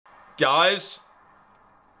Guys,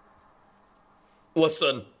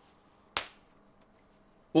 listen.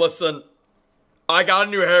 Listen, I got a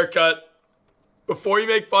new haircut. Before you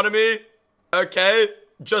make fun of me, okay?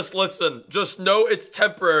 Just listen. Just know it's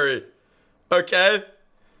temporary, okay?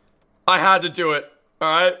 I had to do it,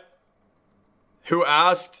 alright? Who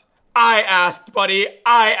asked? I asked, buddy.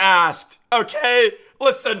 I asked, okay?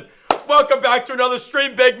 Listen, welcome back to another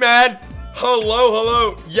stream, big man. Hello,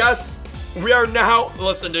 hello. Yes, we are now,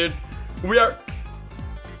 listen, dude. We are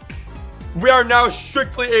now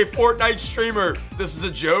strictly a Fortnite streamer. This is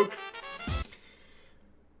a joke.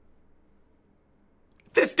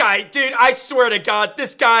 This guy, dude, I swear to God,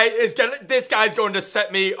 this guy's going to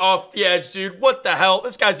set me off the edge, dude. What the hell?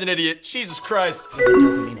 This guy's an idiot. Jesus Christ. The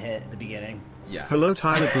dopamine hit at the beginning. Yeah. Hello,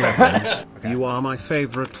 Tyler Blevins. Okay. You are my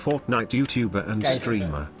favorite Fortnite YouTuber and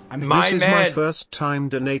streamer. This is my first time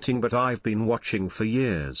donating, but I've been watching for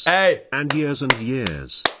years. Hey. And years and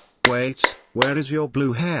years. Wait, where is your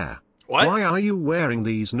blue hair? What? Why are you wearing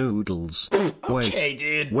these noodles? Okay,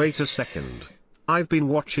 dude. Wait a second. I've been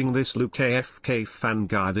watching this lukeafk fan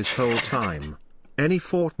guy this whole time. Any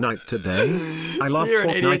Fortnite today? I love You're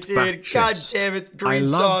Fortnite an idiot, dude. God damn it, green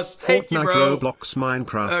sauce. Thank you, bro. Roblox,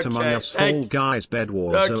 Minecraft, Among Us, Fall Guys, Bed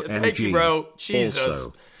Wars, OMG. Thank you, bro. Jesus.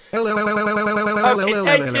 Also. Okay,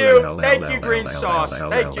 thank you. Thank you, green sauce.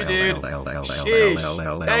 Thank you, dude.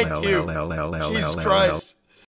 Sheesh. Thank you. Jesus Christ.